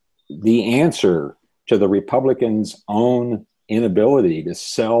was the answer to the Republicans' own inability to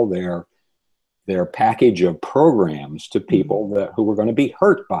sell their package of programs to people who were going to be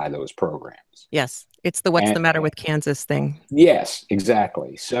hurt by those programs. Yes. It's the what's the matter with Kansas thing. Yes,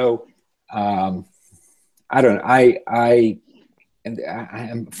 exactly. So I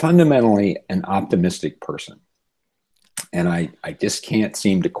am fundamentally an optimistic person, and I just can't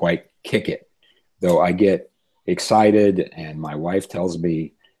seem to quite kick it, though I get excited and my wife tells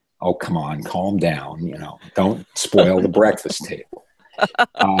me, oh, come on, calm down, don't spoil the breakfast table.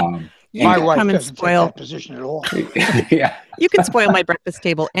 You My can wife come and doesn't take spoil. that position at all. Yeah. You can spoil my breakfast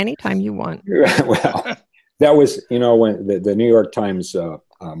table anytime you want. Well, that was, when the New York Times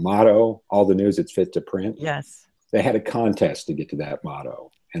motto, all the news that's fit to print. Yes. They had a contest to get to that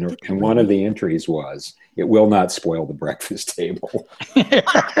motto. And one of the entries was, it will not spoil the breakfast table.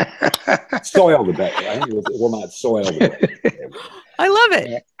 Soil the breakfast. I think it will not soil the breakfast table. I love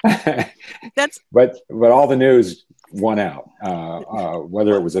it. But all the news won out.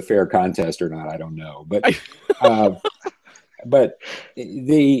 Whether it was a fair contest or not, I don't know. But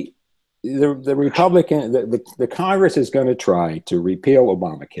the Republican, the Congress is going to try to repeal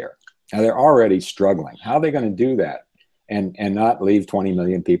Obamacare. Now they're already struggling. How are they going to do that and not leave 20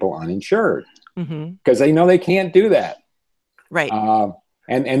 million people uninsured? Because they know they can't do that. Right.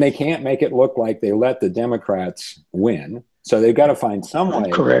 And they can't make it look like they let the Democrats win. So they've got to find some way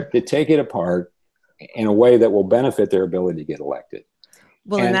to take it apart in a way that will benefit their ability to get elected.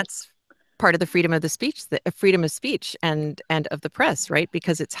 Well, and that's part of the freedom of the speech, the freedom of speech and of the press, right?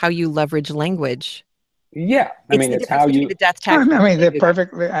 Because it's how you leverage language. Yeah, it's how you. The death tax.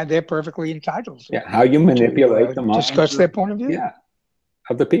 They're perfectly entitled. Yeah, how you manipulate the mind. Discuss their point of view. Yeah,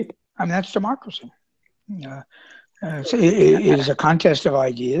 of the people. That's democracy. So it is a contest of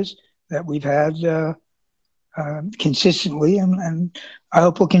ideas that we've had consistently, and I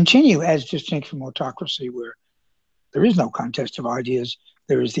hope will continue, as distinct from autocracy, where there is no contest of ideas.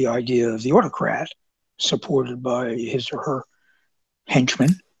 There is the idea of the autocrat, supported by his or her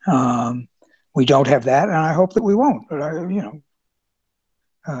henchmen. We don't have that, and I hope that we won't. But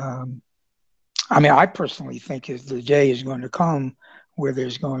I personally think the day is going to come where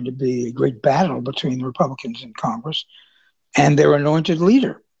there's going to be a great battle between the Republicans in Congress and their anointed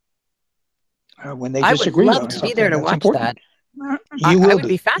leader. When they disagree on something, I would love to be there to watch that. You will be.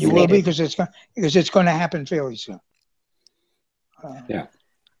 Be fascinated. You will be, because it's going to happen fairly soon.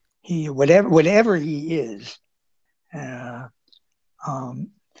 He whatever he is,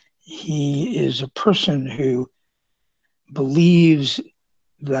 he is a person who believes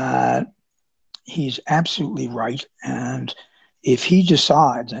that he's absolutely right, and if he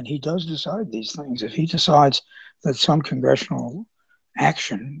decides, and he does decide these things, if he decides that some congressional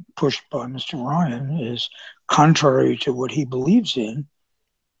action pushed by Mr. Ryan is contrary to what he believes in,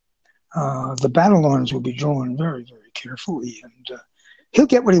 the battle lines will be drawn very, very carefully, and he'll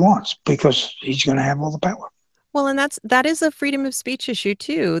get what he wants because he's going to have all the power. Well, and that is a freedom of speech issue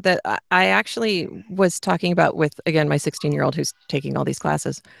too, that I actually was talking about with, again, my 16-year-old who's taking all these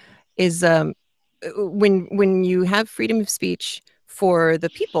classes, is when you have freedom of speech for the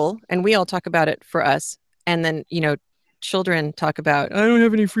people, and we all talk about it for us, and then children talk about, I don't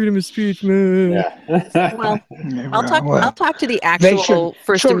have any freedom of speech, man. Yeah. Well, I'll talk to the actual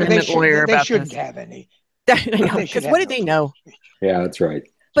First Amendment lawyer about this. They shouldn't have any. I know, because what do they know? Yeah, that's right.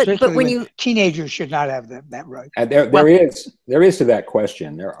 But when teenagers should not have that right. There is to that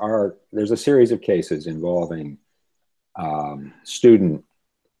question. There's a series of cases involving student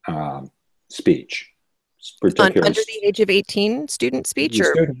speech, particularly under the age of 18, student speech or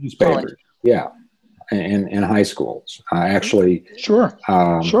student newspapers. Yeah, in high schools. Actually, sure.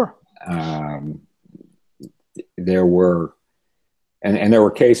 There were, and there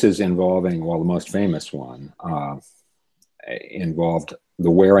were cases involving. Well, the most famous one involved the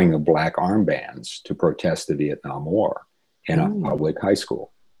wearing of black armbands to protest the Vietnam War in a public high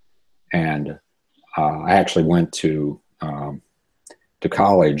school. And I actually went to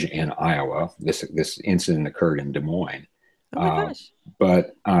college in Iowa. This incident occurred in Des Moines. Oh my gosh.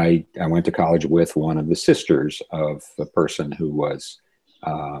 But I went to college with one of the sisters of the person who was,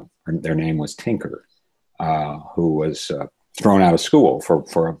 their name was Tinker, who was thrown out of school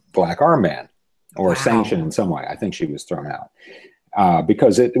for a black armband or sanctioned in some way. I think she was thrown out.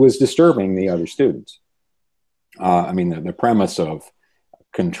 Because it was disturbing the other students. The premise of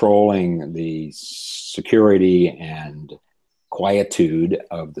controlling the security and quietude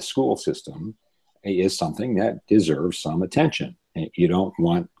of the school system is something that deserves some attention. You don't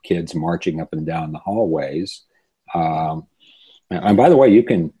want kids marching up and down the hallways. And by the way,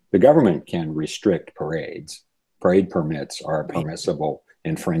 the government can restrict parades. Parade permits are a permissible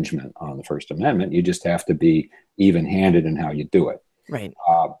infringement on the First Amendment. You just have to be even-handed in how you do it. Right.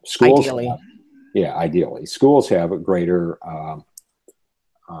 Schools, ideally. Ideally. Schools have a greater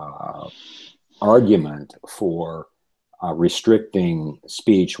argument for restricting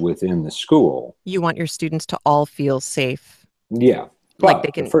speech within the school. You want your students to all feel safe. Yeah. Like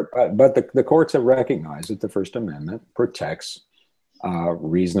they can. But the courts have recognized that the First Amendment protects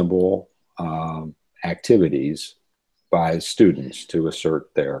reasonable activities by students to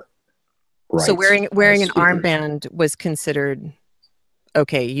assert their rights. So wearing an armband was considered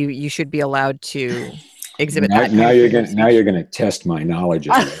okay, you should be allowed to exhibit now, that. now you're gonna test my knowledge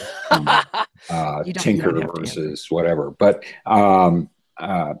of Tinker versus whatever. But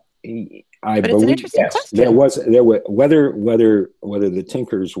I but it's believe, an interesting yes, question. there was whether the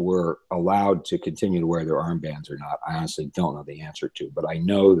Tinkers were allowed to continue to wear their armbands or not. I honestly don't know the answer to, but I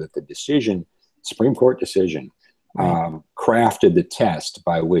know that the Supreme Court decision, crafted the test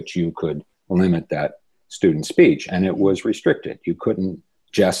by which you could limit that student speech, and it was restricted. You couldn't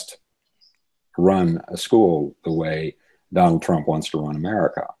just run a school the way Donald Trump wants to run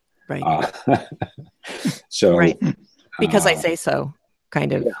America. Right. So, right. Because I say so.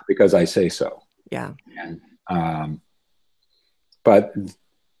 Kind of. Yeah, because I say so. Yeah. And, but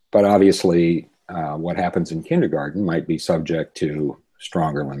obviously, what happens in kindergarten might be subject to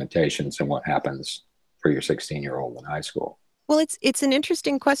stronger limitations than what happens for your 16-year-old in high school. Well, it's an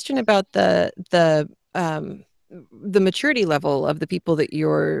interesting question about the maturity level of the people that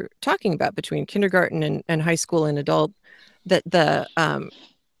you're talking about between kindergarten and high school and adult. That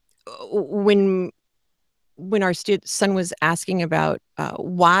when our son was asking about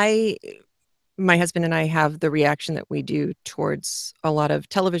why my husband and I have the reaction that we do towards a lot of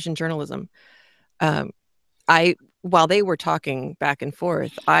television journalism, while they were talking back and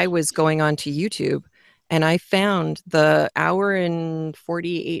forth, I was going on to YouTube and I found the 1 hour and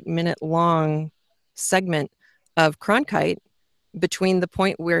 48-minute long segment of Cronkite between the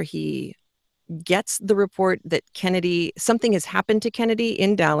point where he gets the report that something has happened to Kennedy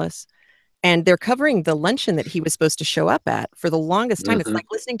in Dallas, and they're covering the luncheon that he was supposed to show up at for the longest time. It's like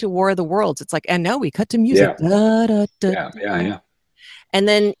listening to War of the Worlds. It's like, and now we cut to music. Yeah. Da, da, da, yeah. And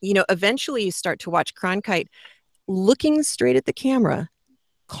then, eventually you start to watch Cronkite looking straight at the camera,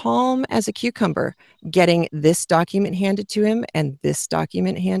 calm as a cucumber, getting this document handed to him and this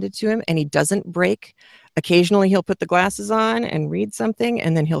document handed to him, and he doesn't break. Occasionally he'll put the glasses on and read something,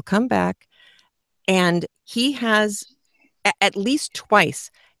 and then he'll come back. And he has, at least twice,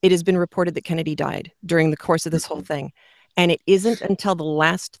 it has been reported that Kennedy died during the course of this whole thing. And it isn't until the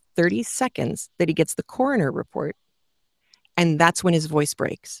last 30 seconds that he gets the coroner report. And that's when his voice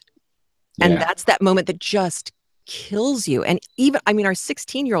breaks. Yeah. And that's that moment that just kills you. And even, our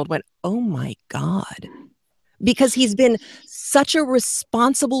 16-year-old went, oh my God, because he's been such a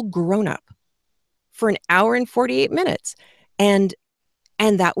responsible grown-up for 1 hour and 48 minutes. And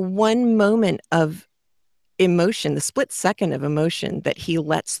that one moment of emotion, the split second of emotion that he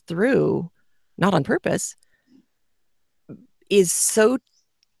lets through, not on purpose, is so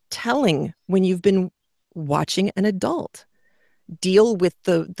telling when you've been watching an adult deal with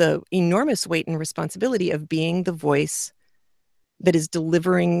the enormous weight and responsibility of being the voice that is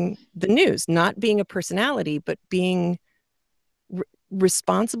delivering the news, not being a personality, but being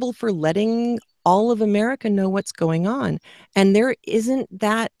responsible for letting all of America know what's going on. And there isn't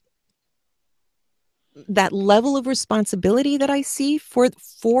that level of responsibility that I see for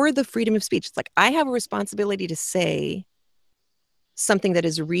the freedom of speech. It's like, I have a responsibility to say something that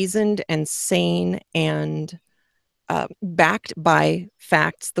is reasoned and sane and backed by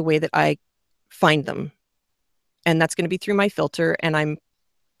facts the way that I find them. And that's going to be through my filter. And I'm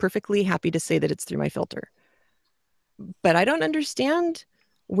perfectly happy to say that it's through my filter. But I don't understand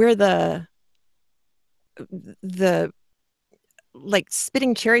where the like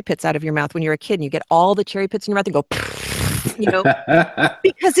spitting cherry pits out of your mouth when you're a kid and you get all the cherry pits in your mouth and go,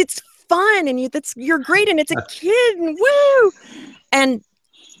 because it's fun and you're great and it's a kid and woo. And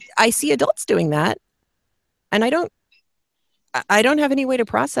I see adults doing that, and I don't have any way to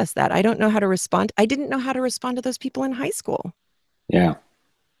process that. I don't know how to respond. I didn't know how to respond to those people in high school. Yeah.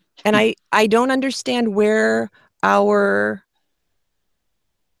 And I don't understand where the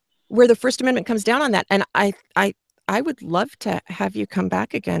First Amendment comes down on that. And I would love to have you come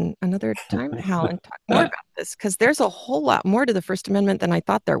back again another time, Hal, and talk more about this, because there's a whole lot more to the First Amendment than I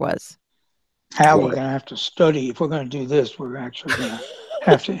thought there was. Hal, we're going to have to study. If we're going to do this, we're actually going to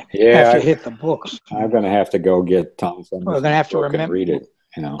have to hit the books. I'm going to have to go get Thomas Emerson's We're going to have to remember, read it.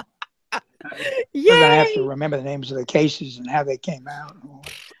 We're going to have to remember the names of the cases and how they came out.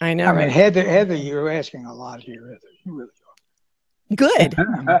 I know. Right? Heather, you're asking a lot here, Heather. You really are. Good.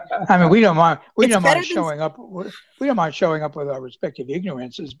 We don't mind. We don't mind showing up. We don't mind showing up with our respective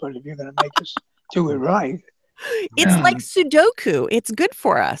ignorances. But if you're going to make us do it right, it's like Sudoku. It's good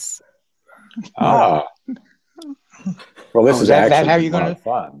for us. Well, this is actually how you're a lot of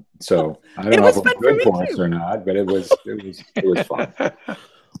fun. So I don't know if it was good for us or not, but it was fun.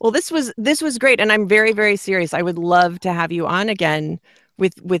 Well, this was great, and I'm very, very serious. I would love to have you on again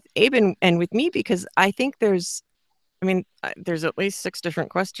with Abe and with me, because I think there's at least 6 different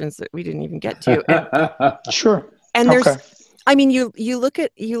questions that we didn't even get to. Sure. And I mean, you look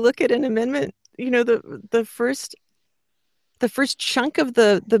at an amendment, the first chunk of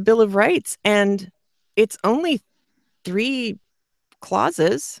the Bill of Rights, and it's only 3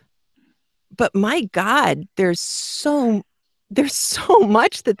 clauses, but my God, there's so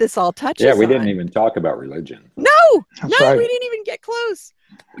much that this all touches. Yeah, we didn't even talk about religion. No, right. We didn't even get close,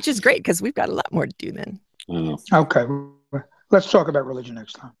 which is great because we've got a lot more to do then. Okay, let's talk about religion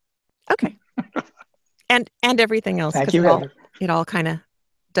next time. Okay, and everything else. Thank you, Heather. It all kind of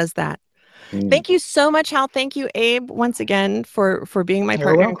does that. Thank you so much, Hal. Thank you, Abe, once again for being my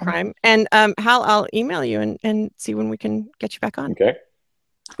partner in crime. And Hal, I'll email you and see when we can get you back on. Okay,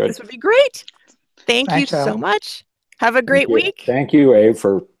 good. This would be great. Thanks, you so much. Have a great week. Thank you, Abe,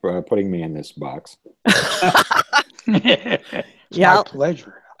 for putting me in this box. It's my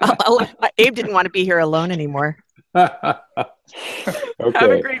pleasure. Abe didn't want to be here alone anymore. Okay.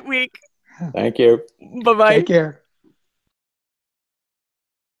 Have a great week. Thank you. Bye-bye. Take care.